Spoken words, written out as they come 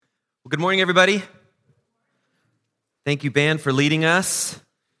Good morning, everybody. Thank you, band, for leading us.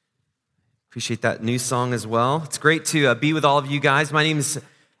 Appreciate that new song as well. It's great to be with all of you guys. My name is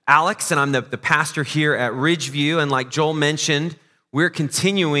Alex, and I'm the pastor here at Ridgeview. And like Joel mentioned, we're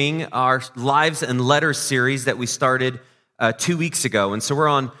continuing our Lives and Letters series that we started 2 weeks ago. And so we're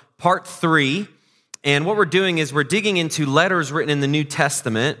on part 3. And what we're doing is we're digging into letters written in the New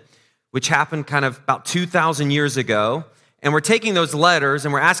Testament, which happened kind of about 2,000 years ago. And we're taking those letters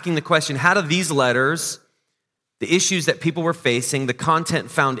and we're asking the question, how do these letters, the issues that people were facing, the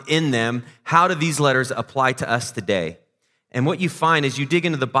content found in them, how do these letters apply to us today? And what you find as you dig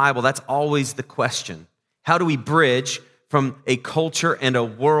into the Bible, that's always the question. How do we bridge from a culture and a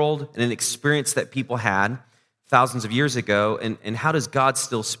world and an experience that people had thousands of years ago, and how does God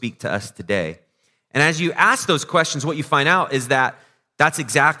still speak to us today? And as you ask those questions, what you find out is that that's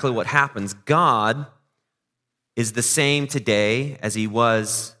exactly what happens. God is the same today as he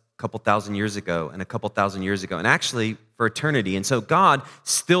was a couple thousand years ago and a couple thousand years ago, and actually for eternity. And so God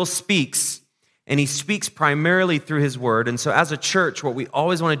still speaks, and he speaks primarily through his word. And so as a church, what we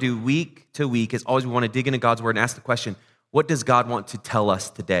always want to do week to week is always we want to dig into God's word and ask the question, what does God want to tell us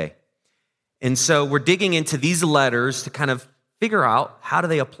today? And so we're digging into these letters to kind of figure out how do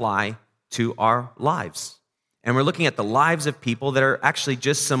they apply to our lives. And we're looking at the lives of people that are actually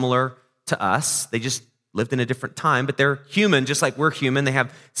just similar to us. They just lived in a different time, but they're human, just like we're human. They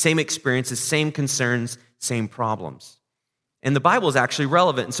have same experiences, same concerns, same problems. And the Bible is actually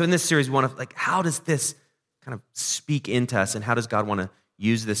relevant. And so in this series, we want to, how does this kind of speak into us, and how does God want to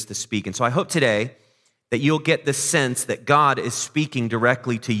use this to speak? And so I hope today that you'll get the sense that God is speaking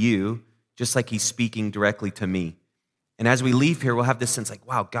directly to you, just like he's speaking directly to me. And as we leave here, we'll have this sense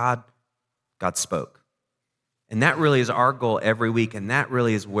wow, God spoke. And that really is our goal every week, and that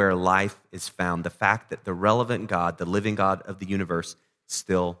really is where life is found, the fact that the relevant God, the living God of the universe,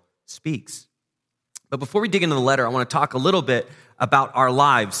 still speaks. But before we dig into the letter, I want to talk a little bit about our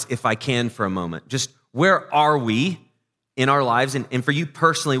lives, if I can, for a moment. Just where are we in our lives? And for you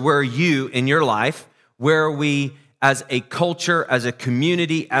personally, where are you in your life? Where are we as a culture, as a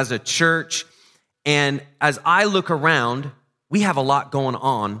community, as a church? And as I look around, we have a lot going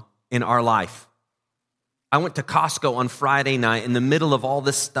on in our life. I went to Costco on Friday night in the middle of all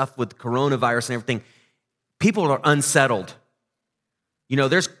this stuff with coronavirus and everything. People are unsettled.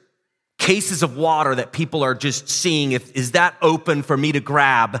 There's cases of water that people are just seeing, is that open for me to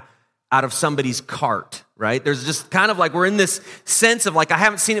grab out of somebody's cart, right? There's just kind of we're in this sense of I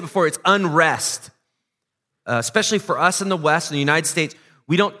haven't seen it before. It's unrest, especially for us in the West, in the United States.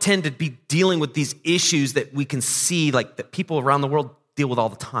 We don't tend to be dealing with these issues that we can see that people around the world deal with all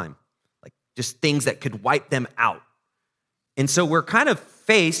the time. Just things that could wipe them out. And so we're kind of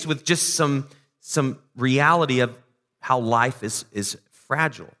faced with just some reality of how life is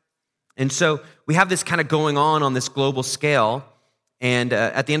fragile. And so we have this kind of going on this global scale. And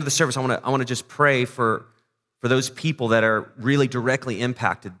at the end of the service, I want to just pray for those people that are really directly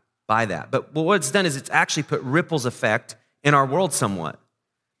impacted by that. But what it's done is it's actually put ripples effect in our world somewhat.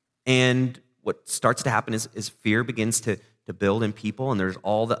 And what starts to happen is fear begins to build in people, and there's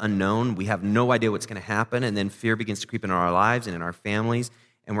all the unknown. We have no idea what's going to happen, and then fear begins to creep into our lives and in our families,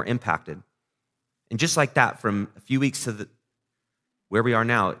 and we're impacted. And just like that, from a few weeks to where we are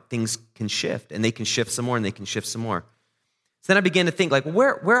now, things can shift, and they can shift some more, and they can shift some more. So then I began to think,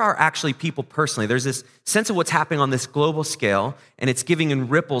 where are actually people personally? There's this sense of what's happening on this global scale, and it's giving in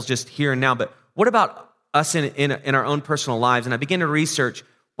ripples just here and now, but what about us in our own personal lives? And I began to research,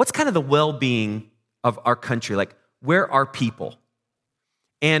 what's kind of the well-being of our country? Where are people?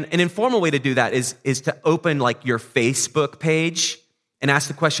 And an informal way to do that is to open your Facebook page and ask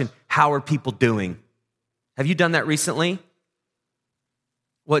the question, how are people doing? Have you done that recently?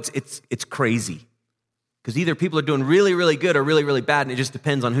 Well, it's crazy. Because either people are doing really, really good or really, really bad, and it just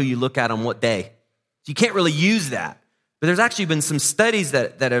depends on who you look at on what day. So you can't really use that. But there's actually been some studies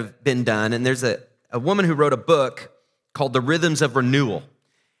that have been done, and there's a woman who wrote a book called The Rhythms of Renewal.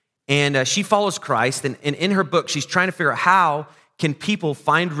 And she follows Christ, and in her book, she's trying to figure out how can people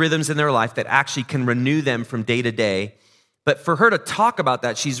find rhythms in their life that actually can renew them from day to day. But for her to talk about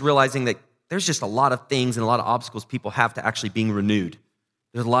that, she's realizing that there's just a lot of things and a lot of obstacles people have to actually being renewed.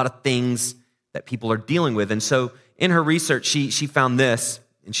 There's a lot of things that people are dealing with. And so in her research, she found this,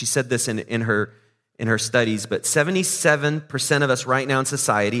 and she said this in her studies, but 77% of us right now in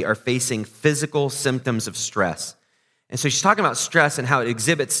society are facing physical symptoms of stress. And so she's talking about stress and how it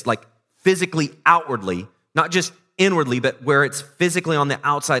exhibits physically outwardly, not just inwardly, but where it's physically on the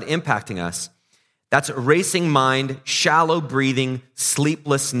outside impacting us. That's a racing mind, shallow breathing,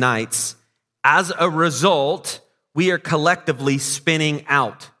 sleepless nights. As a result, we are collectively spinning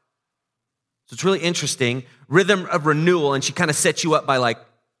out. So it's really interesting. Rhythm of renewal, and she kind of sets you up by like,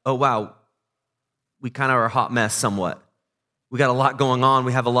 oh, wow, we kind of are a hot mess somewhat. We got a lot going on.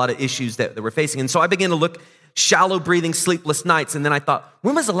 We have a lot of issues that we're facing. And so I began to look, shallow breathing, sleepless nights. And then I thought,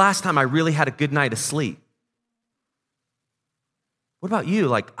 when was the last time I really had a good night of sleep? What about you?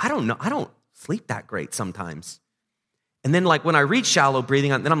 Like, I don't know. I don't sleep that great sometimes. And then like when I read shallow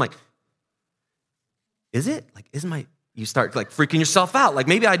breathing, then I'm like, is it? Like, you start like freaking yourself out. Like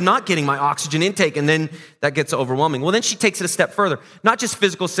maybe I'm not getting my oxygen intake, and then that gets overwhelming. Well, then she takes it a step further. Not just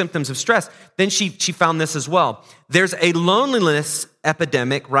physical symptoms of stress. Then she found this as well. There's a loneliness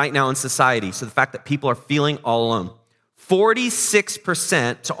epidemic right now in society. So the fact that people are feeling all alone.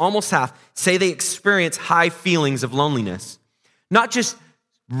 46%, so almost half, say they experience high feelings of loneliness. Not just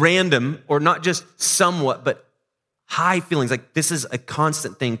random or not just somewhat, but high feelings. Like this is a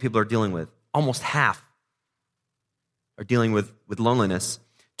constant thing people are dealing with. Almost half are dealing with loneliness.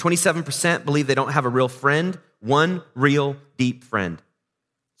 27% believe they don't have a real friend, one real deep friend.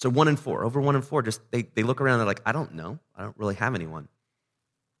 So 1 in 4, over 1 in 4, just they look around and they're like, I don't know. I don't really have anyone.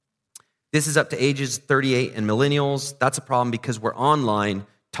 This is up to ages 38 and millennials. That's a problem because we're online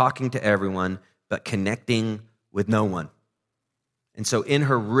talking to everyone, but connecting with no one. And so in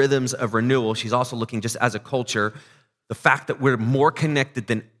her rhythms of renewal, she's also looking just as a culture, the fact that we're more connected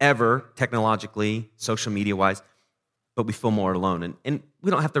than ever technologically, social media-wise, but we feel more alone. And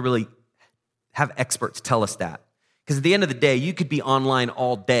we don't have to really have experts tell us that. Because at the end of the day, you could be online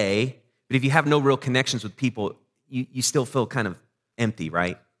all day, but if you have no real connections with people, you still feel kind of empty,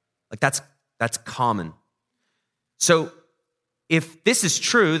 right? Like that's common. So if this is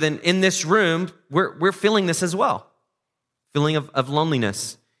true, then in this room, we're feeling this as well. Feeling of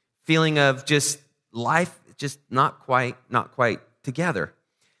loneliness, feeling of just life just not quite together.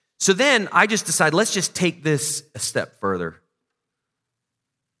 So then I just decided, let's just take this a step further.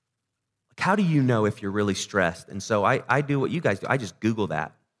 Like, how do you know if you're really stressed? And so I do what you guys do. I just Google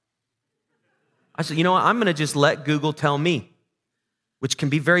that. I said, you know what? I'm going to just let Google tell me, which can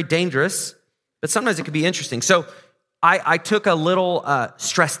be very dangerous, but sometimes it can be interesting. So I took a little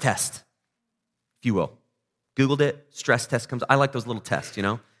stress test, if you will. Googled it, stress test comes. I like those little tests,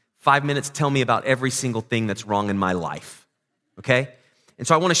 5 minutes, tell me about every single thing that's wrong in my life, okay? And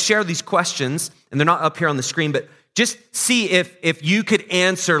so I want to share these questions, and they're not up here on the screen, but just see if you could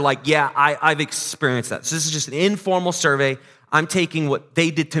answer like, yeah, I've experienced that. So this is just an informal survey. I'm taking what they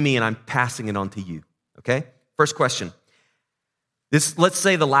did to me, and I'm passing it on to you, okay? First question. Let's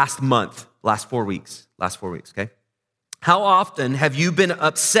say the last 4 weeks, okay? How often have you been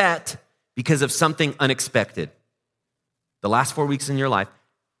upset because of something unexpected? The last 4 weeks in your life,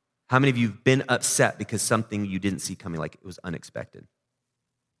 how many of you have been upset because something you didn't see coming, like it was unexpected?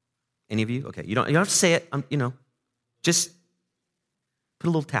 Any of you? Okay, you don't have to say it, just put a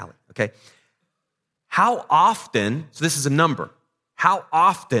little tally, okay? How often, so this is a number, how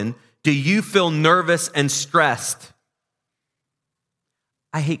often do you feel nervous and stressed?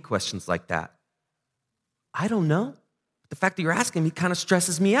 I hate questions like that. I don't know. The fact that you're asking me kind of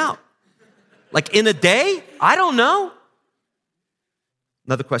stresses me out. Like in a day? I don't know.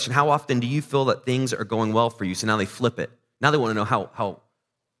 Another question, how often do you feel that things are going well for you? So now they flip it. Now they want to know how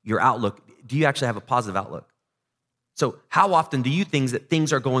your outlook, do you actually have a positive outlook? So how often do you think that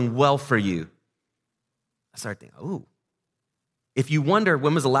things are going well for you? I started thinking, ooh. If you wonder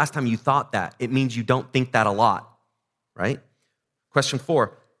when was the last time you thought that, it means you don't think that a lot, right? Question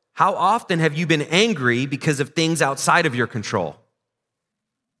 4, how often have you been angry because of things outside of your control?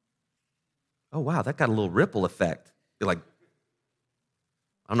 Oh, wow, that got a little ripple effect. You're like,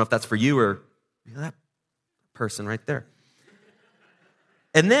 I don't know if that's for you or that person right there.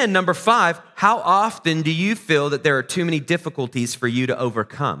 And then number 5, how often do you feel that there are too many difficulties for you to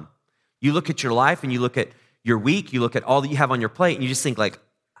overcome? You look at your life and you look at your week, you look at all that you have on your plate, and you just think like,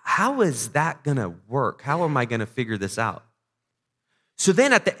 how is that gonna work? How am I gonna figure this out? So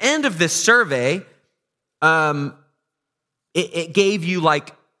then at the end of this survey, it gave you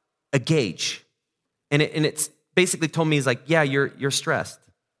like a gauge. And it's basically told me, it's like, yeah, you're stressed.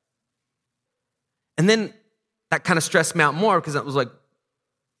 And then that kind of stressed me out more because it was like,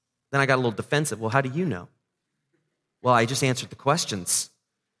 then I got a little defensive. Well, how do you know? Well, I just answered the questions.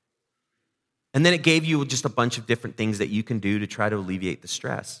 And then it gave you just a bunch of different things that you can do to try to alleviate the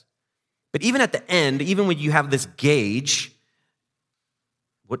stress. But even at the end, even when you have this gauge,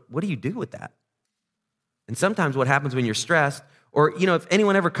 what do you do with that? And sometimes what happens when you're stressed, or, if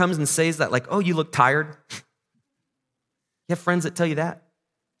anyone ever comes and says that, like, oh, you look tired. You have friends that tell you that?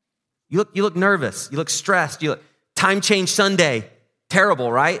 You look nervous. You look stressed. You look time change Sunday. Terrible,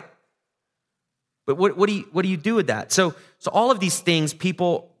 right? But what do you do with that? So so all of these things,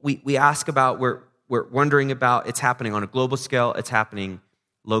 people we ask about, we're wondering about, it's happening on a global scale, it's happening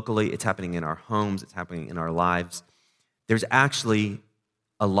locally, it's happening in our homes, it's happening in our lives. There's actually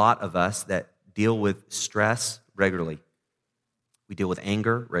a lot of us that deal with stress regularly. We deal with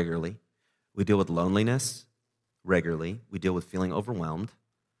anger regularly. We deal with loneliness regularly. We deal with feeling overwhelmed.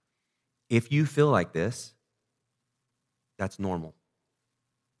 If you feel like this, that's normal.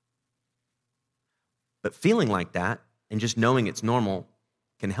 But feeling like that and just knowing it's normal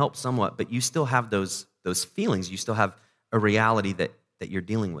can help somewhat, but you still have those feelings. You still have a reality that you're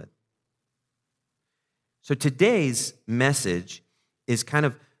dealing with. So today's message is kind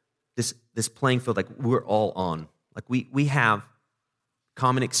of this playing field, like we're all on. Like we have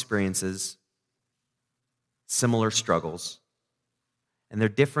common experiences, similar struggles, and they're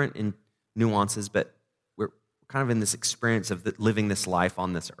different in nuances, but we're kind of in this experience of living this life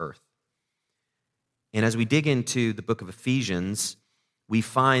on this earth. And as we dig into the book of Ephesians, we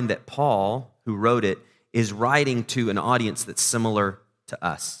find that Paul, who wrote it, is writing to an audience that's similar to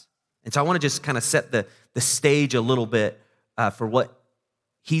us. And so I want to just kind of set the stage a little bit for what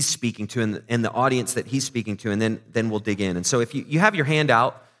he's speaking to and the audience that he's speaking to, and then we'll dig in. And so if you have your hand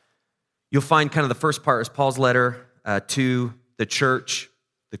out, you'll find kind of the first part is Paul's letter to the church,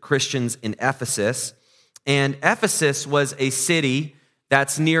 the Christians in Ephesus. And Ephesus was a city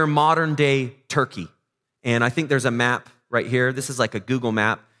that's near modern-day Turkey. And I think there's a map right here. This is like a Google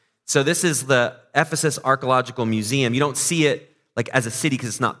map. So this is the Ephesus Archaeological Museum. You don't see it like as a city because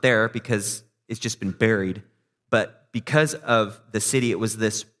it's not there, because it's just been buried. But because of the city, it was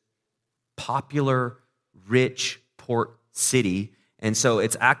this popular, rich port city. And so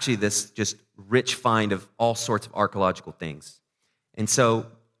it's actually this just rich find of all sorts of archaeological things. And so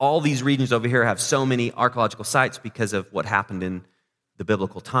all these regions over here have so many archaeological sites because of what happened in the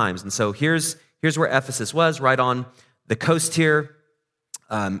biblical times. And so here's where Ephesus was, right on the coast here.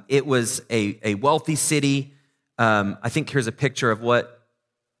 It was a wealthy city. I think here's a picture of what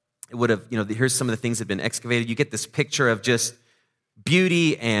it would have, here's some of the things that have been excavated. You get this picture of just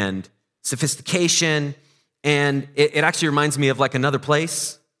beauty and sophistication. And it actually reminds me of like another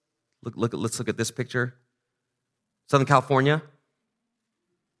place. Let's look at this picture. Southern California.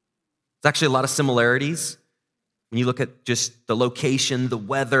 There's actually a lot of similarities. When you look at just the location, the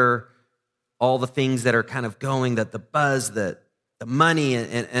weather, all the things that are kind of going, that the buzz, the money,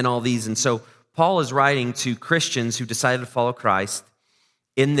 and all these. And so Paul is writing to Christians who decided to follow Christ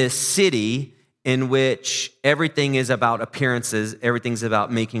in this city in which everything is about appearances, everything's about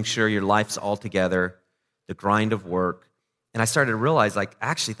making sure your life's all together, the grind of work. And I started to realize, like,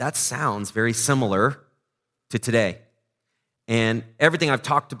 actually, that sounds very similar to today. And everything I've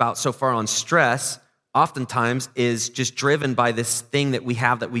talked about so far on stress oftentimes is just driven by this thing that we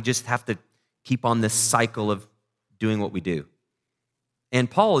have that we just have to keep on this cycle of doing what we do. And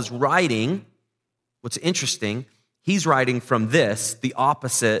Paul is writing, what's interesting, he's writing from this, the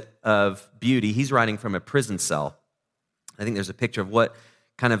opposite of beauty. He's writing from a prison cell. I think there's a picture of what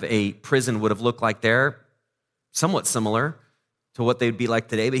kind of a prison would have looked like there, somewhat similar to what they'd be like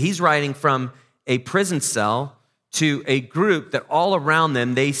today. But he's writing from a prison cell to a group that all around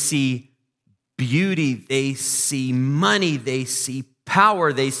them, they see beauty, they see money, they see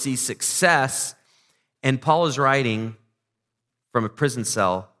power, they see success. And Paul is writing from a prison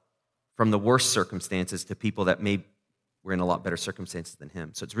cell, from the worst circumstances to people that were in a lot better circumstances than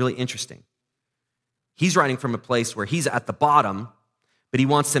him. So it's really interesting. He's writing from a place where he's at the bottom, but he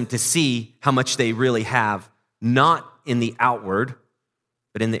wants them to see how much they really have, not in the outward,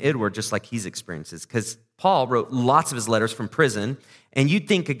 but in the inward, just like he's experiences. Because Paul wrote lots of his letters from prison, and you'd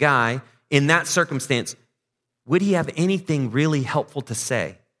think a guy in that circumstance, would he have anything really helpful to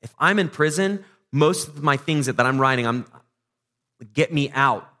say? If I'm in prison, most of my things that I'm writing, get me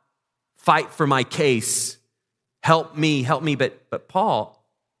out, fight for my case, help me. But Paul,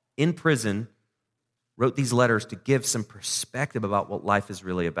 in prison, wrote these letters to give some perspective about what life is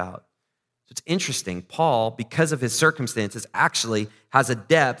really about. So it's interesting. Paul, because of his circumstances, actually has a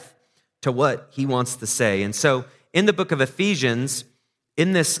depth to what he wants to say. And so in the book of Ephesians,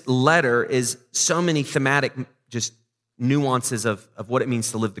 in this letter is so many thematic just nuances of what it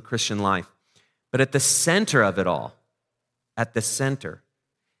means to live the Christian life. But at the center of it all, at the center,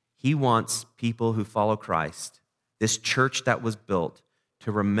 he wants people who follow Christ, this church that was built,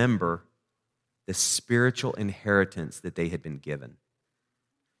 to remember the spiritual inheritance that they had been given.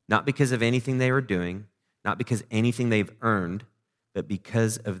 Not because of anything they were doing, not because anything they've earned, but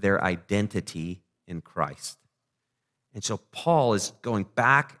because of their identity in Christ. And so Paul is going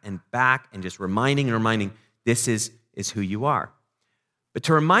back and just reminding, this is who you are. But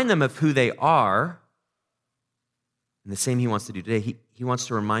to remind them of who they are, And the same he wants to do today. He wants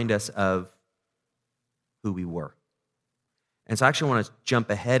to remind us of who we were. And so I actually want to jump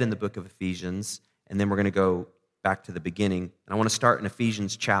ahead in the book of Ephesians, and then we're going to go back to the beginning. And I want to start in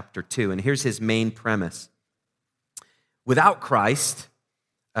Ephesians chapter 2. And here's his main premise. Without Christ,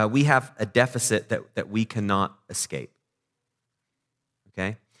 we have a deficit that we cannot escape.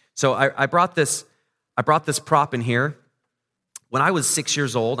 Okay? So I brought this prop in here. When I was 6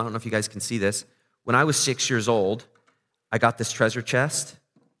 years old, I don't know if you guys can see this. When I was 6 years old, I got this treasure chest.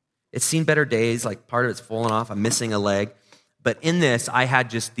 It's seen better days, like part of it's fallen off. I'm missing a leg. But in this, I had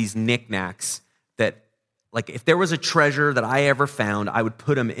just these knickknacks that, like, if there was a treasure that I ever found, I would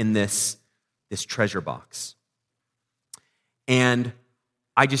put them in this treasure box. And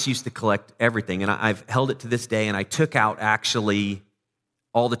I just used to collect everything. And I've held it to this day, and I took out actually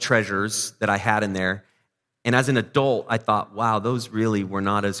all the treasures that I had in there. And as an adult, I thought, wow, those really were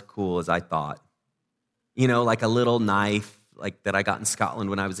not as cool as I thought. You know, like a little knife like that I got in Scotland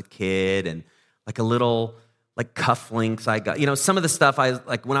when I was a kid, and like a little like cufflinks I got. You know, some of the stuff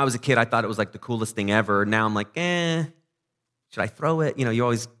like when I was a kid, I thought it was like the coolest thing ever. Now I'm like, should I throw it? You know, you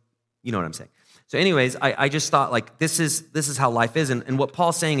know what I'm saying. So anyways, I just thought like this is how life is. And what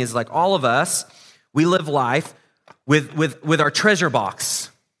Paul's saying is like all of us, we live life with our treasure box,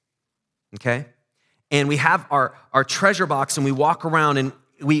 okay? And we have our treasure box, and we walk around and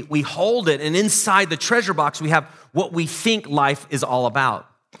we hold it, and inside the treasure box, we have what we think life is all about.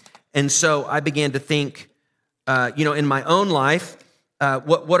 And so I began to think, in my own life,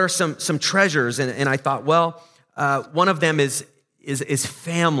 what are some treasures? And I thought, well, one of them is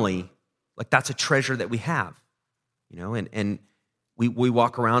family. Like that's a treasure that we have, you know, and we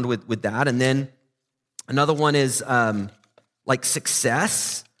walk around with that. And then another one is like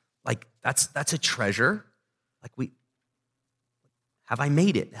success. Like that's a treasure. Like have I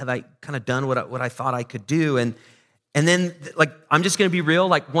made it? Have I kind of done what I thought I could do? And then like I'm just going to be real.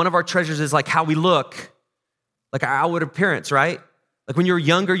 Like one of our treasures is like how we look, like our outward appearance, right? Like when you were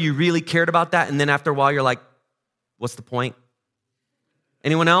younger, you really cared about that, and then after a while, you're like, what's the point?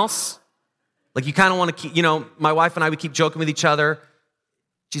 Anyone else? Like you kind of want to keep, you know, my wife and I, we keep joking with each other.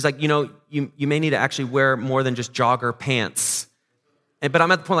 She's like, you know, you may need to actually wear more than just jogger pants. But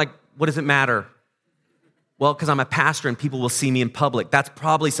I'm at the point like, what does it matter? Well, because I'm a pastor and people will see me in public. That's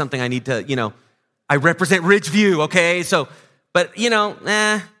probably something I need to, you know, I represent Ridgeview, okay? So, but you know,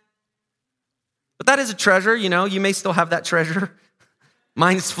 But that is a treasure, you know, you may still have that treasure.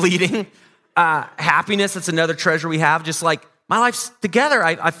 Mine's fleeting. Happiness, that's another treasure we have. Just like, my life's together.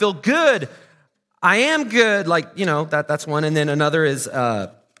 I feel good. I am good. Like, you know, that's one. And then another is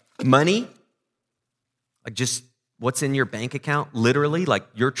money. Like just what's in your bank account, literally. Like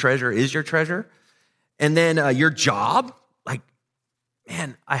your treasure is your treasure. And then your job. Like,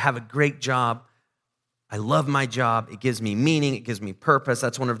 man, I have a great job. I love my job. It gives me meaning. It gives me purpose.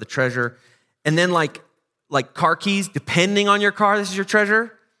 That's one of the treasure. And then like car keys, depending on your car, this is your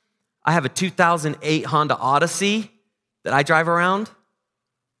treasure. I have a 2008 Honda Odyssey that I drive around.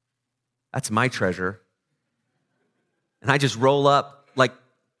 That's my treasure. And I just roll up, like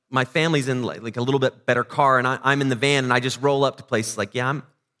my family's in like a little bit better car, and I'm in the van, and I just roll up to places like, yeah,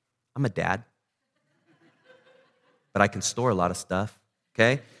 I'm a dad. But I can store a lot of stuff,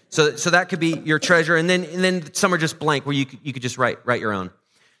 okay? So that could be your treasure, and then some are just blank where you could just write your own.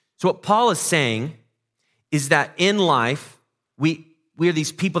 So what Paul is saying is that in life, we are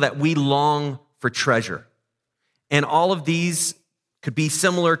these people that we long for treasure. And all of these could be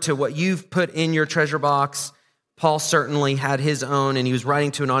similar to what you've put in your treasure box. Paul certainly had his own, and he was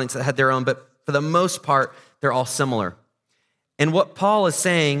writing to an audience that had their own, but for the most part, they're all similar. And what Paul is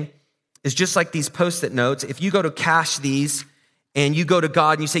saying is just like these Post-it notes. If you go to cache these and you go to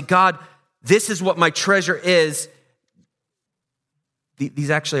God and you say, God, this is what my treasure is,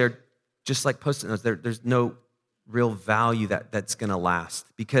 these actually are just like Post-it notes. There's no real value that's going to last,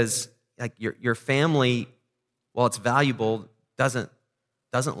 because like your family, while it's valuable, doesn't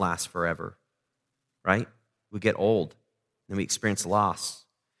last forever, right? We get old and we experience loss.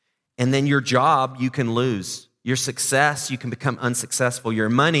 And then your job, you can lose. Your success, you can become unsuccessful. Your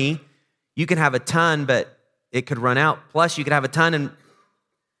money, you can have a ton, but it could run out. Plus, you could have a ton, and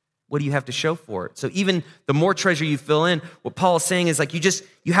what do you have to show for it? So even the more treasure you fill in, what Paul is saying is like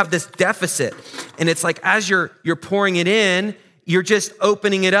you have this deficit, and it's like as you're pouring it in, you're just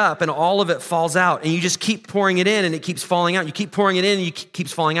opening it up, and all of it falls out, and you just keep pouring it in, and it keeps falling out. You keep pouring it in, and it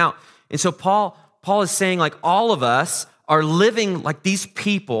keeps falling out. And so Paul is saying like all of us are living like these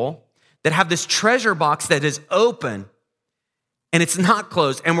people that have this treasure box that is open, and it's not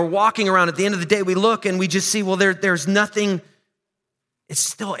closed, and we're walking around. At the end of the day, we look and we just see, well, there's nothing. It's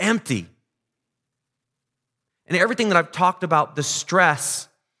still empty. And everything that I've talked about, the stress,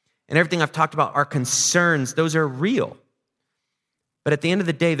 and everything I've talked about, our concerns, those are real. But at the end of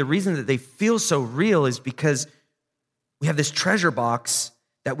the day, the reason that they feel so real is because we have this treasure box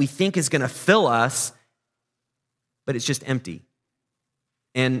that we think is going to fill us, but it's just empty.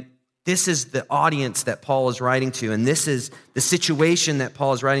 And this is the audience that Paul is writing to, and this is the situation that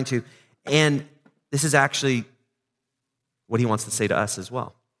Paul is writing to, and this is actually what he wants to say to us as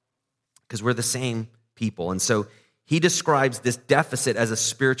well, because we're the same people. And so he describes this deficit as a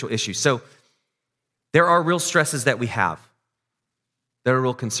spiritual issue. So there are real stresses that we have. There are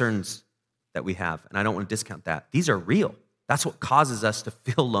real concerns that we have, and I don't want to discount that. These are real. That's what causes us to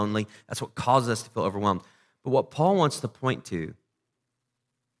feel lonely. That's what causes us to feel overwhelmed. But what Paul wants to point to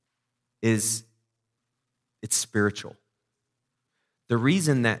is it's spiritual. The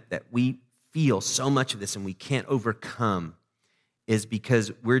reason that we feel so much of this and we can't overcome is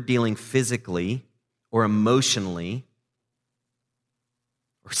because we're dealing physically or emotionally,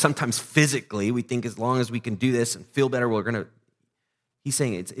 or sometimes physically. We think as long as we can do this and feel better, we're going to. He's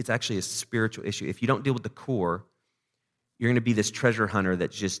saying it's actually a spiritual issue. If you don't deal with the core, you're going to be this treasure hunter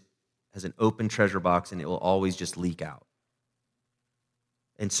that just has an open treasure box and it will always just leak out.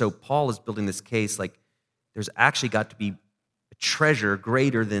 And so Paul is building this case like there's actually got to be a treasure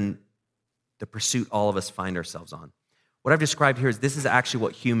greater than the pursuit all of us find ourselves on. What I've described here is this is actually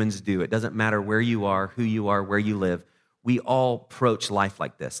what humans do. It doesn't matter where you are, who you are, where you live. We all approach life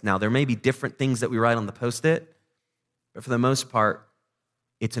like this. Now, there may be different things that we write on the Post-it, but for the most part,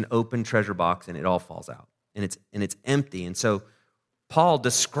 it's an open treasure box and it all falls out. And it's empty. And so Paul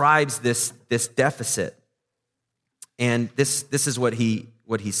describes this deficit. And this is what he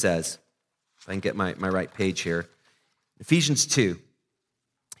says. If I can get my right page here. Ephesians 2,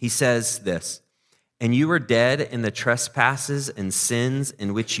 he says this, "And you were dead in the trespasses and sins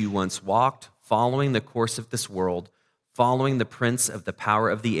in which you once walked, following the course of this world, following the prince of the power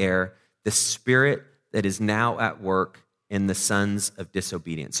of the air, the spirit that is now at work in the sons of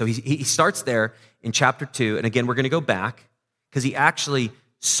disobedience." So he starts there in chapter 2, and again, we're going to go back because he actually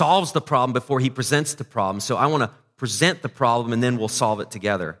solves the problem before he presents the problem. So I want to present the problem, and then we'll solve it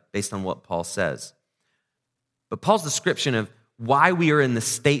together based on what Paul says. But Paul's description of why we are in the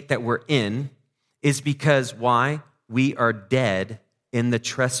state that we're in is because why? We are dead in the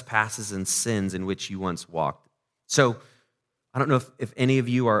trespasses and sins in which you once walked. So I don't know if any of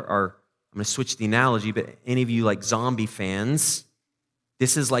you are I'm going to switch the analogy, but any of you like zombie fans,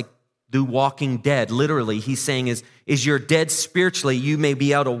 this is like the Walking Dead. Literally, he's saying is you're dead spiritually. You may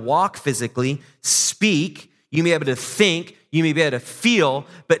be able to walk physically, speak, you may be able to think, you may be able to feel,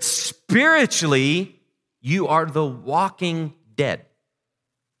 but spiritually, you are the walking dead.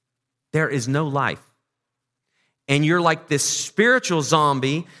 There is no life. And you're like this spiritual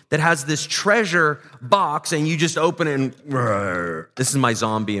zombie that has this treasure box, and you just open it and this is my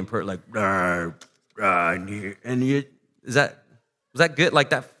zombie and like and you was that good? Like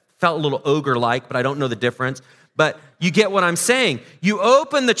that felt a little ogre-like, but I don't know the difference. But you get what I'm saying. You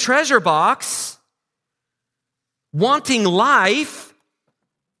open the treasure box, wanting life,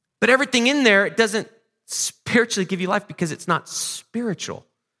 but everything in there, it doesn't spiritually give you life because it's not spiritual.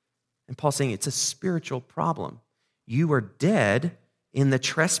 And Paul's saying it's a spiritual problem. You are dead in the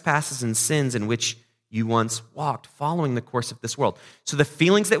trespasses and sins in which you once walked, following the course of this world. So the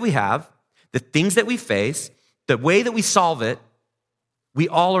feelings that we have, the things that we face, the way that we solve it, we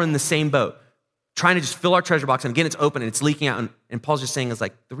all are in the same boat, trying to just fill our treasure box. And again, it's open and it's leaking out. And Paul's just saying is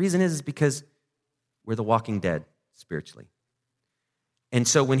like, the reason is because we're the walking dead spiritually. And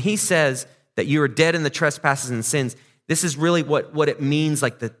so when he says that you are dead in the trespasses and sins, this is really what it means,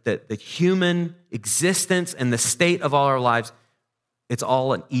 like the human existence and the state of all our lives. It's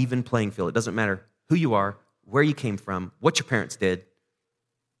all an even playing field. It doesn't matter who you are, where you came from, what your parents did.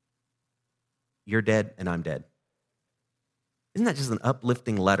 You're dead and I'm dead. Isn't that just an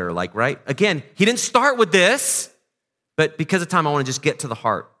uplifting letter? Like, right? Again, he didn't start with this, but because of time, I want to just get to the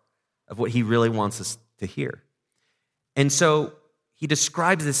heart of what he really wants us to hear. And so he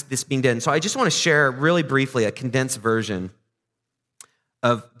describes this being dead. And so I just want to share really briefly a condensed version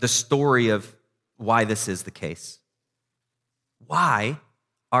of the story of why this is the case. Why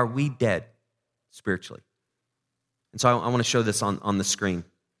are we dead spiritually? And so I want to show this on the screen.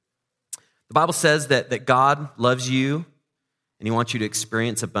 The Bible says that God loves you and he wants you to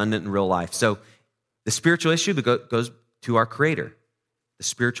experience abundant and real life. So the spiritual issue goes to our Creator, the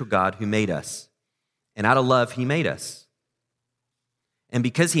spiritual God who made us. And out of love, he made us. And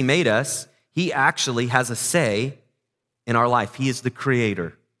because he made us, he actually has a say in our life. He is the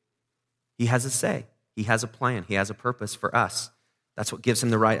creator. He has a say. He has a plan. He has a purpose for us. That's what gives him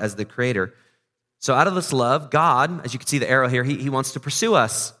the right as the creator. So out of this love, God, as you can see the arrow here, he wants to pursue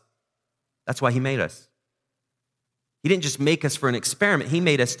us. That's why he made us. He didn't just make us for an experiment. He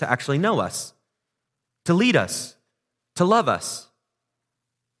made us to actually know us, to lead us, to love us.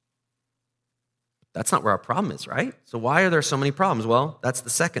 That's not where our problem is, right? So why are there so many problems? Well, that's the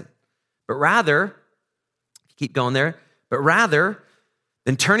second. But rather, keep going there, but rather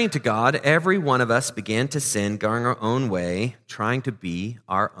than turning to God, every one of us began to sin, going our own way, trying to be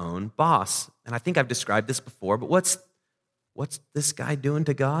our own boss. And I think I've described this before, but what's this guy doing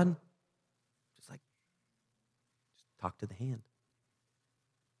to God? Just talk to the hand.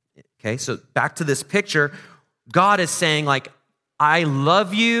 Okay, so back to this picture, God is saying I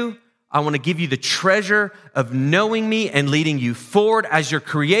love you. I want to give you the treasure of knowing me and leading you forward as your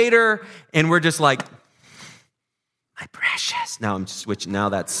creator. And we're just like, my precious. Now I'm switching. Now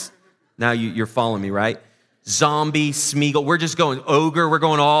you're following me, right? Zombie, Smeagol. We're just going ogre. We're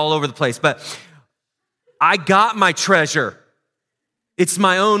going all over the place. But I got my treasure. It's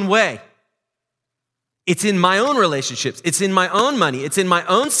my own way. It's in my own relationships. It's in my own money. It's in my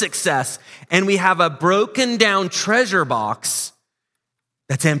own success. And we have a broken down treasure box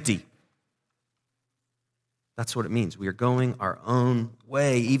that's empty. That's what it means. We are going our own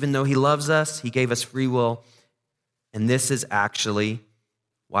way. Even though he loves us, he gave us free will. And this is actually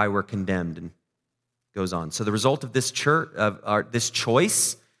why we're condemned, and goes on. So the result of this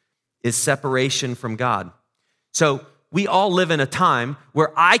choice is separation from God. So we all live in a time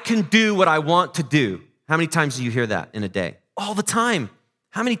where I can do what I want to do. How many times do you hear that in a day? All the time.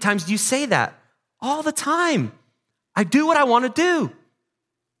 How many times do you say that? All the time. I do what I want to do.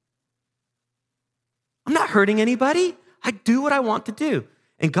 I'm not hurting anybody. I do what I want to do.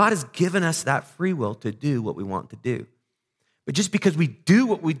 And God has given us that free will to do what we want to do. But just because we do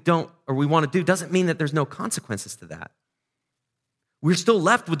what we don't or we want to do doesn't mean that there's no consequences to that. We're still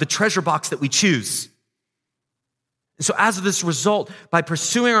left with the treasure box that we choose. And so as of this result, by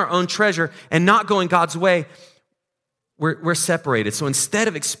pursuing our own treasure and not going God's way, we're separated. So instead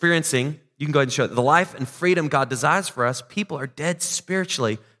of experiencing, you can go ahead and show it, the life and freedom God desires for us, people are dead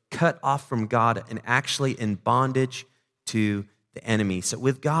spiritually, cut off from God and actually in bondage to the enemy. So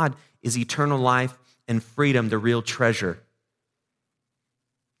with God is eternal life and freedom, the real treasure.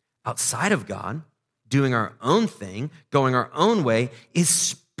 Outside of God, doing our own thing, going our own way, is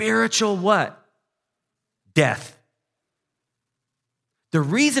spiritual what? Death. The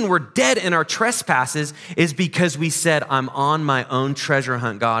reason we're dead in our trespasses is because we said, I'm on my own treasure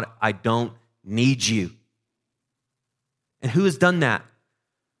hunt, God. I don't need you. And who has done that?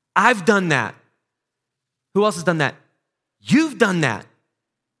 I've done that. Who else has done that? You've done that.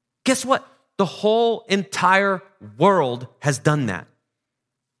 Guess what? The whole entire world has done that.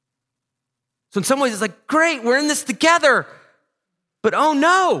 So in some ways, it's like, great, we're in this together. But oh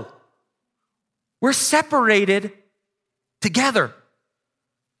no, we're separated together.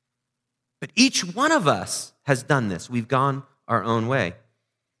 But each one of us has done this. We've gone our own way.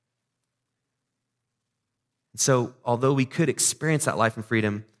 So although we could experience that life and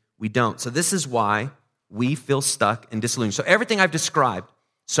freedom, we don't. So this is why we feel stuck and disillusioned. So everything I've described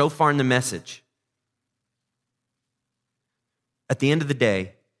so far in the message, at the end of the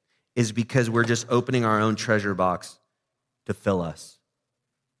day, is because we're just opening our own treasure box to fill us.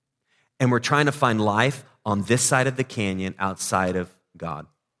 And we're trying to find life on this side of the canyon outside of God.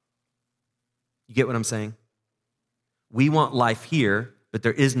 You get what I'm saying? We want life here, but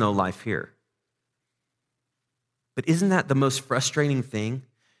there is no life here. But isn't that the most frustrating thing?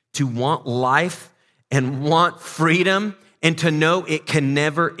 To want life and want freedom and to know it can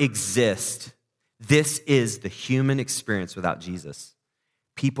never exist. This is the human experience without Jesus.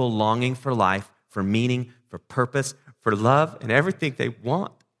 People longing for life, for meaning, for purpose, for love, and everything they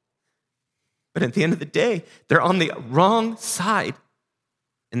want. But at the end of the day, they're on the wrong side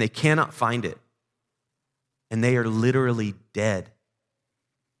and they cannot find it. And they are literally dead.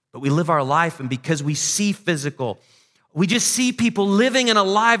 But we live our life, and because we see physical, we just see people living and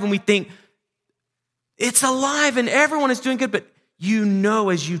alive, and we think, it's alive and everyone is doing good. But you know,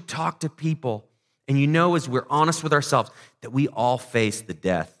 as you talk to people, and you know, as we're honest with ourselves, that we all face the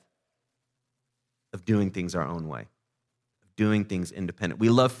death of doing things our own way, of doing things independent. We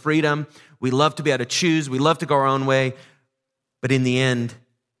love freedom. We love to be able to choose. We love to go our own way. But in the end,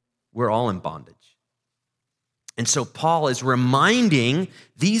 we're all in bondage. And so Paul is reminding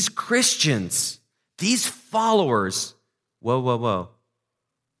these Christians, these followers, whoa.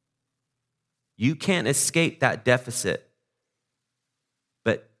 You can't escape that deficit.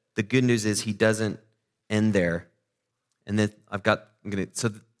 But the good news is he doesn't end there. And then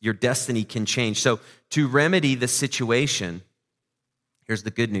so your destiny can change. So to remedy the situation, Here's the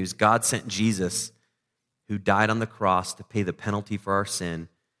good news. God sent Jesus, who died on the cross to pay the penalty for our sin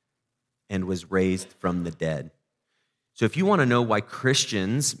and was raised from the dead. So if you want to know why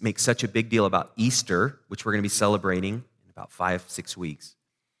Christians make such a big deal about Easter, which we're going to be celebrating in about 5-6 weeks,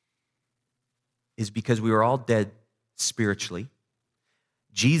 is because we were all dead spiritually.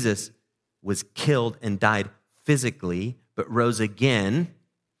 Jesus was killed and died physically, but rose again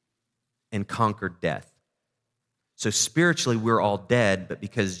and conquered death. So spiritually, we're all dead, but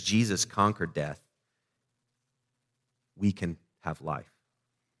because Jesus conquered death, we can have life.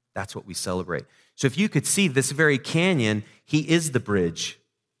 That's what we celebrate. So if you could see this very canyon, he is the bridge.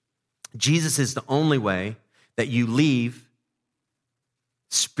 Jesus is the only way that you leave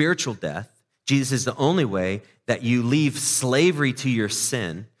spiritual death. Jesus is the only way that you leave slavery to your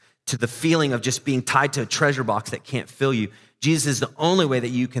sin, to the feeling of just being tied to a treasure box that can't fill you. Jesus is the only way that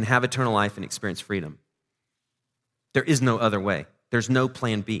you can have eternal life and experience freedom. There is no other way. There's no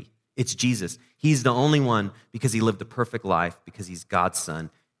plan B. It's Jesus. He's the only one because he lived a perfect life, because he's God's son.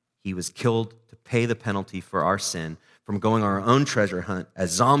 He was killed to pay the penalty for our sin from going on our own treasure hunt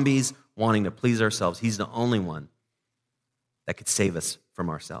as zombies wanting to please ourselves. He's the only one that could save us from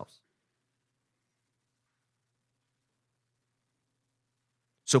ourselves.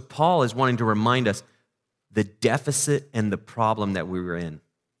 So Paul is wanting to remind us the deficit and the problem that we were in.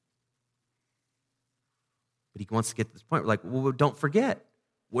 But he wants to get to this point. We're like, well, don't forget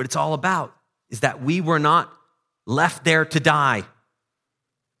what it's all about is that we were not left there to die.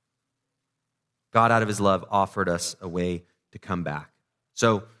 God, out of his love, offered us a way to come back.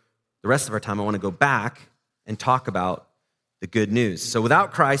 So the rest of our time, I want to go back and talk about the good news. So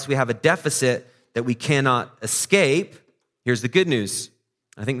without Christ, we have a deficit that we cannot escape. Here's the good news.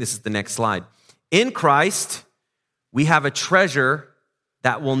 I think this is the next slide. In Christ, we have a treasure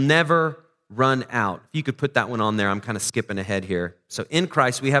that will never run out. If you could put that one on there, I'm kind of skipping ahead here. So in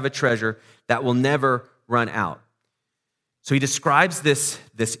Christ, we have a treasure that will never run out. So he describes this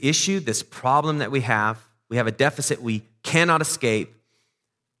issue, this problem that we have. We have a deficit we cannot escape.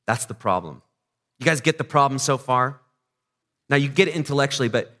 That's the problem. You guys get the problem so far? Now you get it intellectually,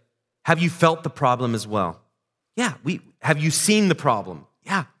 but have you felt the problem as well? Yeah. Have you seen the problem?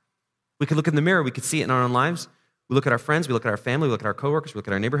 Yeah. We could look in the mirror. We could see it in our own lives. We look at our friends. We look at our family. We look at our coworkers. We look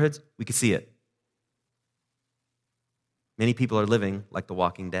at our neighborhoods. We could see it. Many people are living like the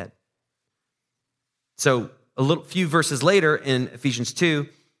walking dead. So few verses later in Ephesians 2,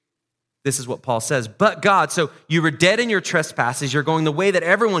 this is what Paul says. But God, so you were dead in your trespasses. You're going the way that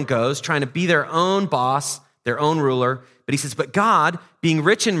everyone goes, trying to be their own boss, their own ruler. But he says, but God, being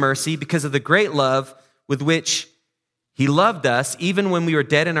rich in mercy because of the great love with which he loved us, even when we were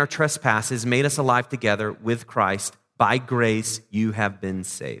dead in our trespasses, made us alive together with Christ. By grace, you have been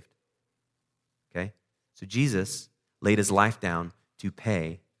saved. Okay? So Jesus laid his life down to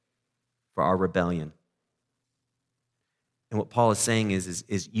pay for our rebellion. And what Paul is saying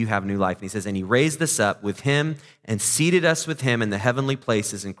is you have new life. And he says, and he raised us up with him and seated us with him in the heavenly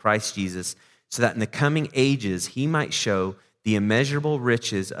places in Christ Jesus, so that in the coming ages he might show the immeasurable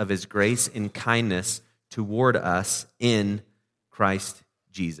riches of his grace and kindness toward us in Christ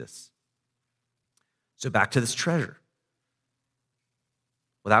Jesus. So back to this treasure.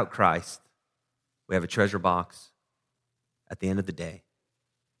 Without Christ, we have a treasure box at the end of the day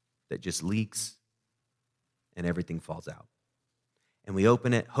that just leaks and everything falls out. And we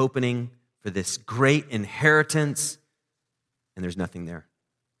open it hoping for this great inheritance, and there's nothing there.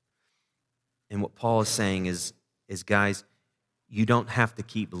 And what Paul is saying is guys, you don't have to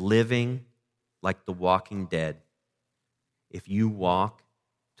keep living like the walking dead. If you walk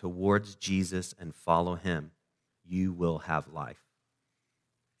towards Jesus and follow him, you will have life.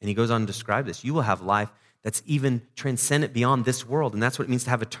 And he goes on to describe this. You will have life that's even transcendent beyond this world, and that's what it means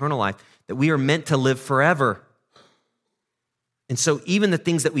to have eternal life, that we are meant to live forever. And so even the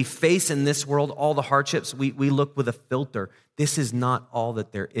things that we face in this world, all the hardships, we look with a filter. This is not all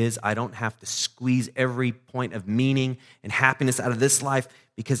that there is. I don't have to squeeze every point of meaning and happiness out of this life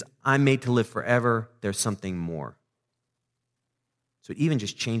because I'm made to live forever. There's something more. So it even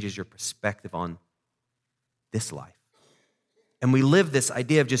just changes your perspective on this life. And we live this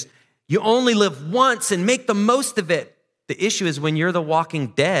idea of just, you only live once and make the most of it. The issue is when you're the walking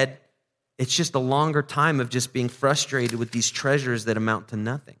dead, it's just a longer time of just being frustrated with these treasures that amount to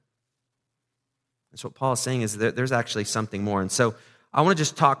nothing. That's what Paul is saying, is that there's actually something more. And so I want to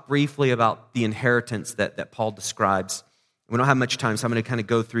just talk briefly about the inheritance that Paul describes. We don't have much time, so I'm going to kind of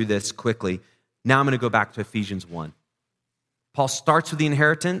go through this quickly. Now I'm going to go back to Ephesians 1. Paul starts with the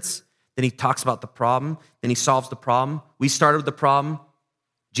inheritance, then he talks about the problem, then he solves the problem. We started with the problem.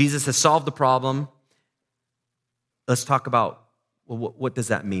 Jesus has solved the problem. Let's talk about Well, what does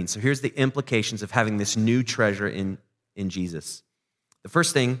that mean? So here's the implications of having this new treasure in Jesus. The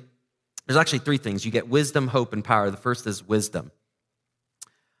first thing, there's actually three things. You get wisdom, hope, and power. The first is wisdom.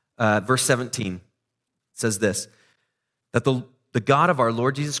 Verse 17 says this, that the God of our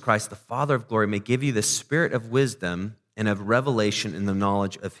Lord Jesus Christ, the Father of glory, may give you the spirit of wisdom and of revelation in the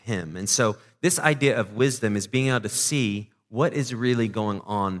knowledge of him. And so this idea of wisdom is being able to see what is really going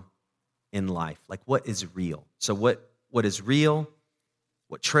on in life, like what is real. So what is real,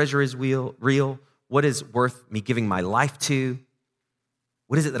 what treasure is real, what is worth me giving my life to,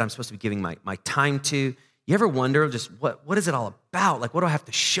 what is it that I'm supposed to be giving my time to? You ever wonder just what is it all about? Like, what do I have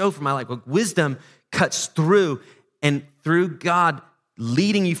to show for my life? Like, wisdom cuts through, and through God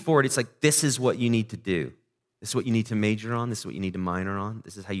leading you forward, it's like, this is what you need to do. This is what you need to major on. This is what you need to minor on.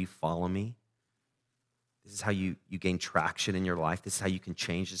 This is how you follow me. This is how you gain traction in your life. This is how you can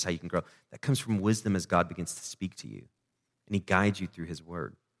change. This is how you can grow. That comes from wisdom as God begins to speak to you, and he guides you through his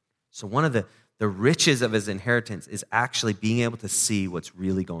word. So one of the riches of his inheritance is actually being able to see what's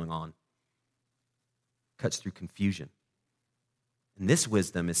really going on. Cuts through confusion. And this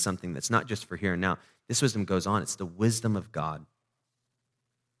wisdom is something that's not just for here and now. This wisdom goes on. It's the wisdom of God,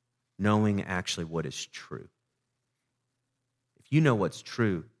 knowing actually what is true. If you know what's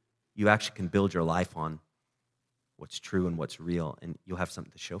true, you actually can build your life on what's true and what's real, and you'll have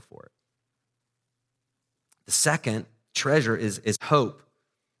something to show for it. The second treasure is hope.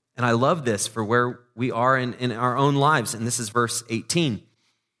 And I love this for where we are in our own lives. And this is verse 18.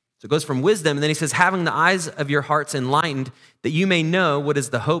 So it goes from wisdom, and then he says, having the eyes of your hearts enlightened, that you may know what is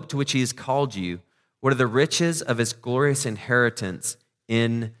the hope to which he has called you, what are the riches of his glorious inheritance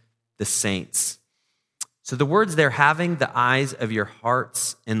in the saints. So the words there, having the eyes of your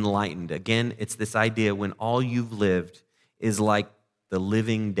hearts enlightened. Again, it's this idea when all you've lived is like the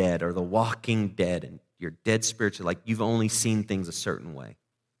living dead or the walking dead, and you're dead spiritually, like you've only seen things a certain way.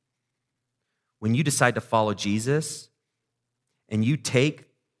 When you decide to follow Jesus and you take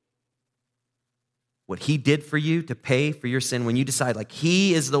what he did for you to pay for your sin, when you decide like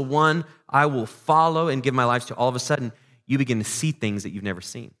he is the one I will follow and give my life to, all of a sudden you begin to see things that you've never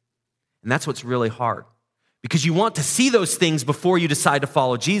seen. And that's what's really hard, because you want to see those things before you decide to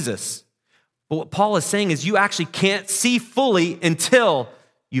follow Jesus. But what Paul is saying is you actually can't see fully until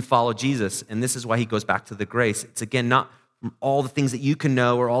you follow Jesus. And this is why he goes back to the grace. It's again, not all the things that you can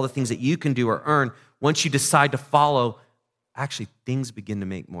know or all the things that you can do or earn. Once you decide to follow, actually things begin to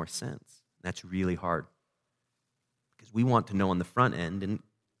make more sense. That's really hard, because we want to know on the front end, and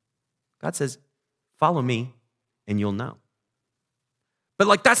God says, follow me and you'll know. But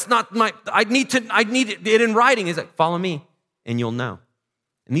like, that's not I need it in writing. It's like, follow me and you'll know.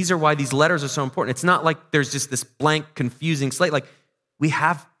 And these are why these letters are so important. It's not like there's just this blank, confusing slate. Like, we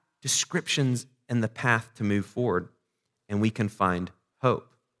have descriptions and the path to move forward, and we can find hope.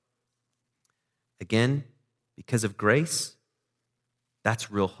 Again, because of grace,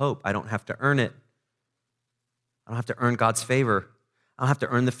 that's real hope. I don't have to earn it. I don't have to earn God's favor. I don't have to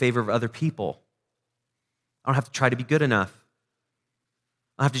earn the favor of other people. I don't have to try to be good enough.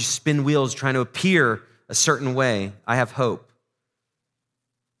 I don't have to just spin wheels trying to appear a certain way. I have hope.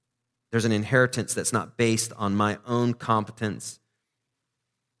 There's an inheritance that's not based on my own competence,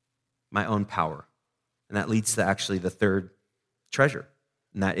 my own power. And that leads to actually the third treasure,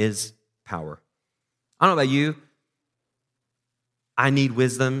 and that is power. I don't know about you. I need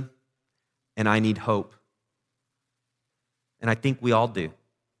wisdom and I need hope. And I think we all do.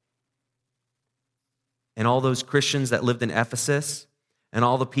 And all those Christians that lived in Ephesus and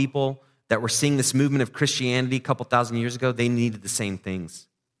all the people that were seeing this movement of Christianity a couple thousand years ago, they needed the same things.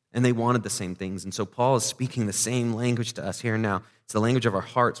 And they wanted the same things. And so Paul is speaking the same language to us here and now. It's the language of our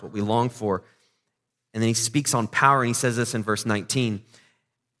hearts, what we long for. And then he speaks on power, and he says this in verse 19.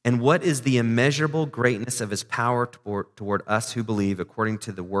 And what is the immeasurable greatness of his power toward us who believe, according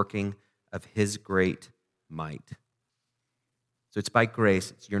to the working of his great might? So it's by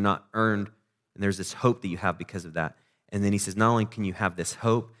grace. You're not earned, and there's this hope that you have because of that. And then he says, not only can you have this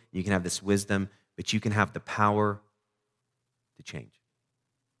hope, you can have this wisdom, but you can have the power to change.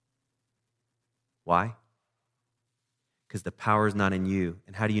 Why? Because the power is not in you.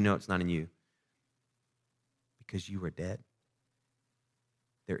 And how do you know it's not in you? Because you are dead.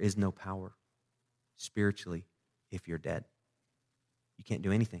 There is no power spiritually if you're dead. You can't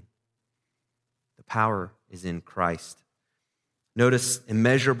do anything. The power is in Christ. Notice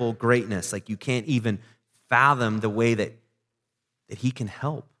immeasurable greatness. Like, you can't even fathom the way that he can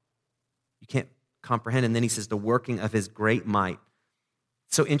help. You can't comprehend. And then he says the working of his great might.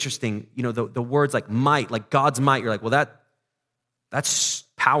 So interesting, you know, the words like might, like God's might, you're like, well, that's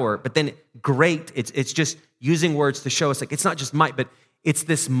power. But then great, it's just using words to show us like it's not just might, but it's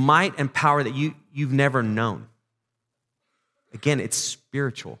this might and power that you've never known. Again, it's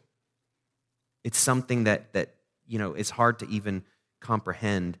spiritual. It's something that is hard to even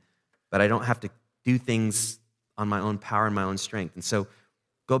comprehend, but I don't have to do things on my own power and my own strength. And so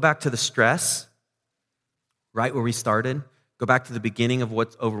go back to the stress, right where we started. Go back to the beginning of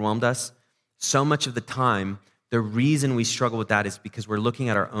what's overwhelmed us. So much of the time, the reason we struggle with that is because we're looking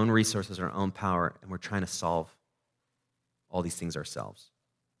at our own resources, our own power, and we're trying to solve all these things ourselves.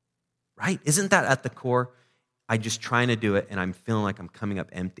 Right? Isn't that at the core? I'm just trying to do it, and I'm feeling like I'm coming up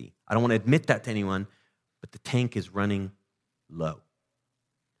empty. I don't want to admit that to anyone, but the tank is running low.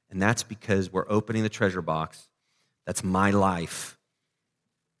 And that's because we're opening the treasure box. That's my life,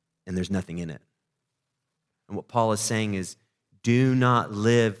 and there's nothing in it. And what Paul is saying is, do not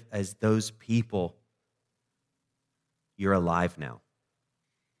live as those people. You're alive now.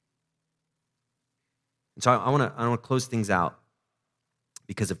 And so I want to close things out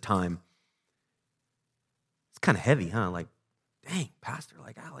because of time. It's kind of heavy, huh? Like, dang, Pastor,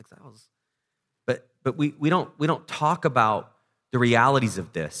 like Alex, that was. But we don't talk about the realities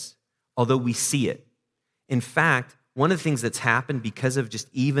of this, although we see it. In fact, one of the things that's happened because of just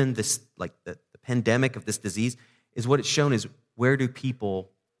even this, like the pandemic of this disease, is what it's shown is where do people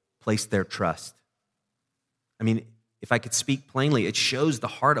place their trust? I mean, if I could speak plainly, it shows the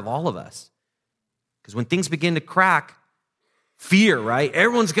heart of all of us. Because when things begin to crack, fear, right?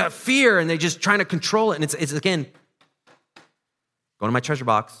 Everyone's got fear and they're just trying to control it. And it's again, going to my treasure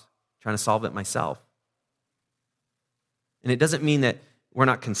box, trying to solve it myself. And it doesn't mean that we're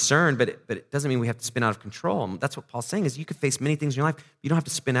not concerned, but it doesn't mean we have to spin out of control. And that's what Paul's saying is you could face many things in your life. You don't have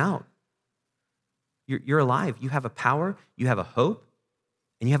to spin out. You're alive. You have a power, you have a hope,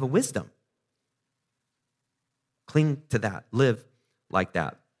 and you have a wisdom. Cling to that. Live like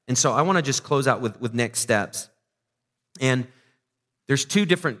that. And so I want to just close out with next steps. And there's two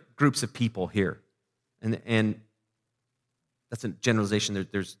different groups of people here. And that's a generalization.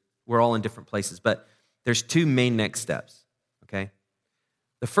 We're all in different places. But there's two main next steps, okay?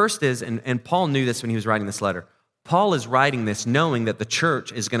 The first is, and Paul knew this when he was writing this letter, Paul is writing this knowing that the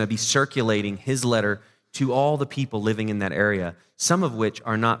church is going to be circulating his letter to all the people living in that area, some of which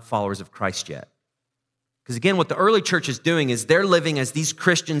are not followers of Christ yet. Because again, what the early church is doing is they're living as these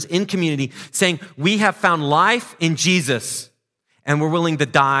Christians in community saying, we have found life in Jesus and we're willing to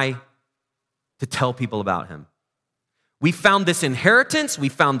die to tell people about him. We found this inheritance, we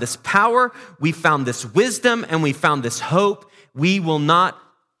found this power, we found this wisdom, and we found this hope. We will not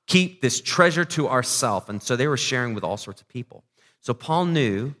keep this treasure to ourselves. And so they were sharing with all sorts of people. So Paul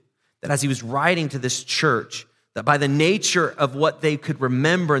knew that as he was writing to this church, that by the nature of what they could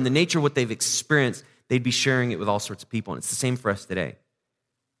remember and the nature of what they've experienced, they'd be sharing it with all sorts of people. And it's the same for us today.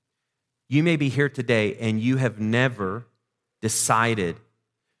 You may be here today and you have never decided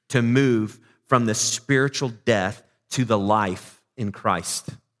to move from the spiritual death to the life in Christ.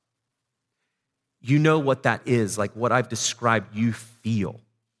 You know what that is, like what I've described, you feel,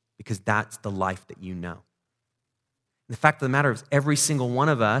 because that's the life that you know. And the fact of the matter is, every single one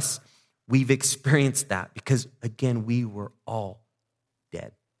of us, we've experienced that because, again, we were all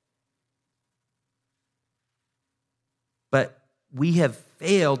dead. But we have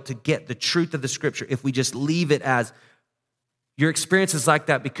failed to get the truth of the scripture if we just leave it as, your experience is like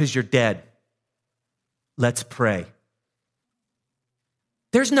that because you're dead. Let's pray.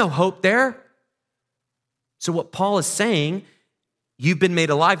 There's no hope there. So what Paul is saying, you've been made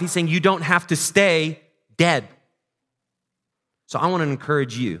alive. He's saying you don't have to stay dead. So I want to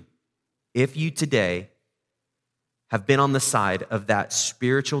encourage you, if you today have been on the side of that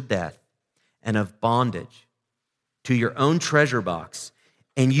spiritual death and of bondage to your own treasure box,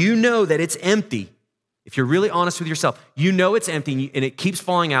 and you know that it's empty, if you're really honest with yourself, you know it's empty and it keeps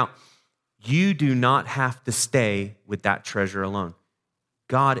falling out, you do not have to stay with that treasure alone.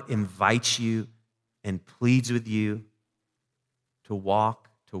 God invites you and pleads with you to walk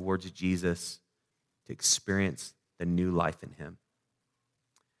towards Jesus, to experience the new life in him.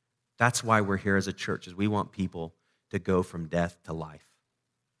 That's why we're here as a church, is we want people to go from death to life.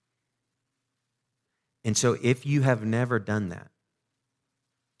 And so if you have never done that,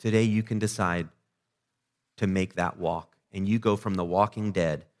 today you can decide to make that walk, and you go from the walking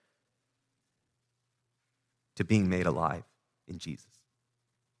dead to being made alive in Jesus.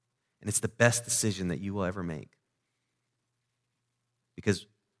 And it's the best decision that you will ever make. Because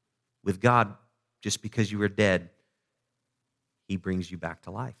with God, just because you were dead, he brings you back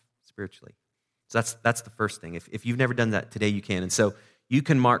to life spiritually. So that's the first thing. If you've never done that, today you can. And so you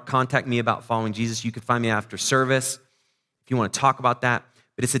can contact me about following Jesus. You can find me after service if you want to talk about that.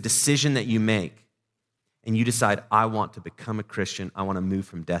 But it's a decision that you make. and you decide, I want to become a Christian, I want to move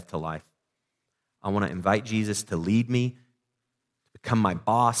from death to life. I want to invite Jesus to lead me, to become my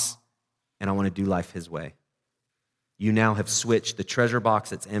boss, and I want to do life his way. You now have switched the treasure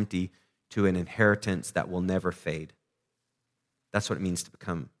box that's empty to an inheritance that will never fade. That's what it means to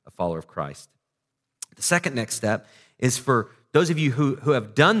become a follower of Christ. The second next step is for those of you who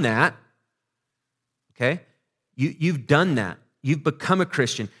have done that, okay? You've done that. You've become a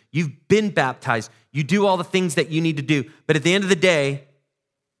Christian. You've been baptized. You do all the things that you need to do. But at the end of the day,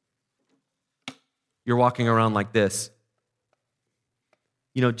 you're walking around like this.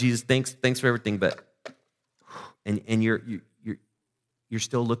 You know, Jesus, thanks for everything, but and you're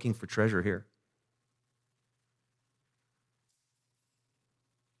still looking for treasure here.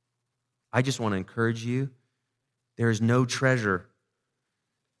 I just want to encourage you, there is no treasure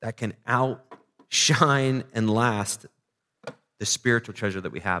that can outshine and last the spiritual treasure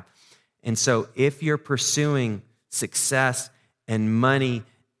that we have. And so if you're pursuing success and money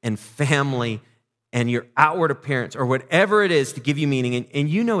and family and your outward appearance or whatever it is to give you meaning, and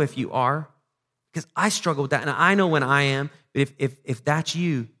you know if you are, because I struggle with that, and I know when I am, but if that's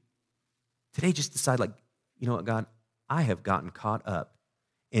you, today just decide like, you know what, God, I have gotten caught up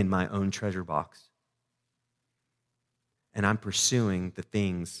in my own treasure box. And I'm pursuing the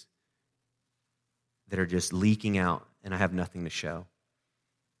things that are just leaking out and I have nothing to show.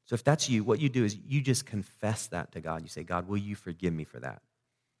 So if that's you, what you do is you just confess that to God. You say, God, will you forgive me for that?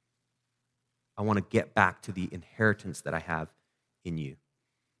 I want to get back to the inheritance that I have in you.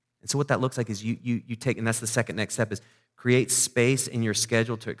 And so what that looks like is you take, and that's the second next step, is create space in your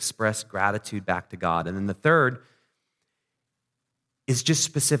schedule to express gratitude back to God. And then the third is just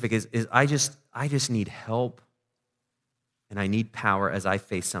specific, is I just need help and I need power as I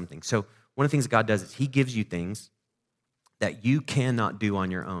face something. So one of the things God does is he gives you things that you cannot do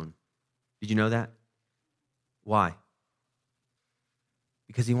on your own. Did you know that? Why?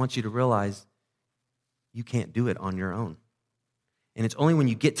 Because he wants you to realize you can't do it on your own. And it's only when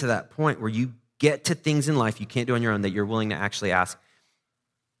you get to that point where you get to things in life you can't do on your own that you're willing to actually ask,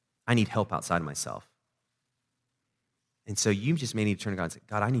 I need help outside of myself. And so you just may need to turn to God and say,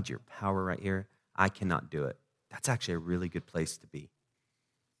 God, I need your power right here. I cannot do it. That's actually a really good place to be.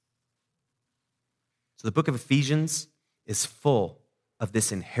 So the book of Ephesians is full of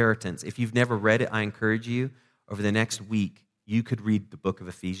this inheritance. If you've never read it, I encourage you, over the next week, you could read the book of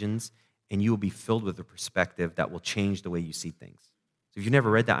Ephesians and you will be filled with a perspective that will change the way you see things. So if you've never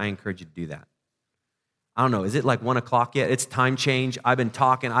read that, I encourage you to do that. I don't know, is it like 1 o'clock yet? It's time change. I've been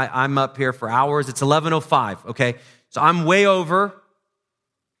talking. I'm up here for hours. It's 11:05, okay? So I'm way over,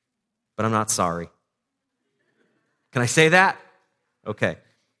 but I'm not sorry. Can I say that? Okay.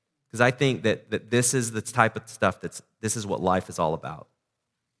 Because I think that this is the type of stuff this is what life is all about.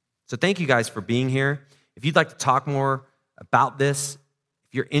 So thank you guys for being here. If you'd like to talk more about this,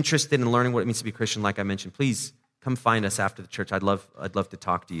 if you're interested in learning what it means to be a Christian, like I mentioned, please come find us after the church. I'd love to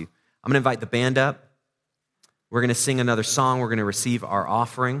talk to you. I'm going to invite the band up. We're going to sing another song. We're going to receive our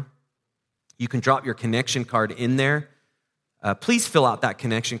offering. You can drop your connection card in there. Please fill out that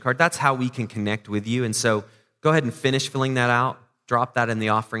connection card. That's how we can connect with you. And so go ahead and finish filling that out. Drop that in the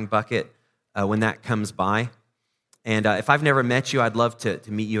offering bucket when that comes by. And if I've never met you, I'd love to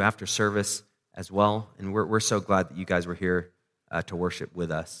meet you after service as well. And we're so glad that you guys were here to worship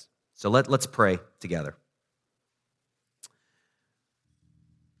with us. So let's pray together.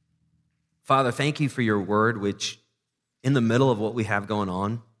 Father, thank you for your word, which in the middle of what we have going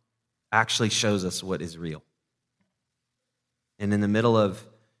on actually shows us what is real. And in the middle of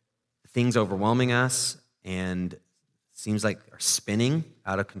things overwhelming us and seems like are spinning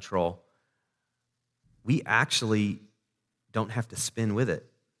out of control, we actually don't have to spin with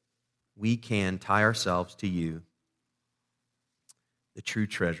it. We can tie ourselves to you, the true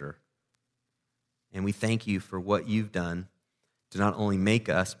treasure. And we thank you for what you've done to not only make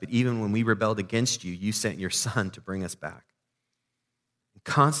us, but even when we rebelled against you, you sent your son to bring us back. And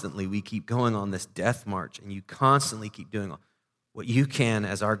constantly we keep going on this death march, and you constantly keep doing what you can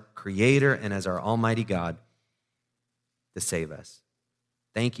as our creator and as our almighty God to save us.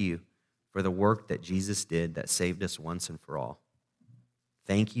 Thank you for the work that Jesus did that saved us once and for all.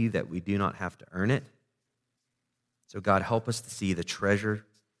 Thank you that we do not have to earn it. So God, help us to see the treasure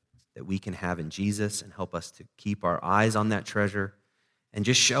that we can have in Jesus and help us to keep our eyes on that treasure and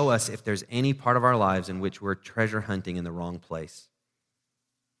just show us if there's any part of our lives in which we're treasure hunting in the wrong place.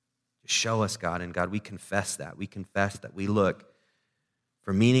 Just show us, God, and God, we confess that. We confess that we look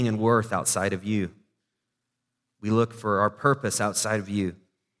for meaning and worth outside of you. We look for our purpose outside of you.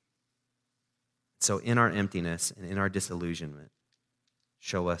 So in our emptiness and in our disillusionment,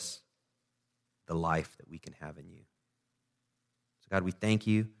 show us the life that we can have in you. So God, we thank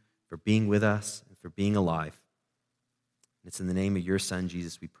you for being with us and for being alive. It's in the name of your Son,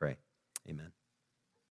 Jesus, we pray. Amen.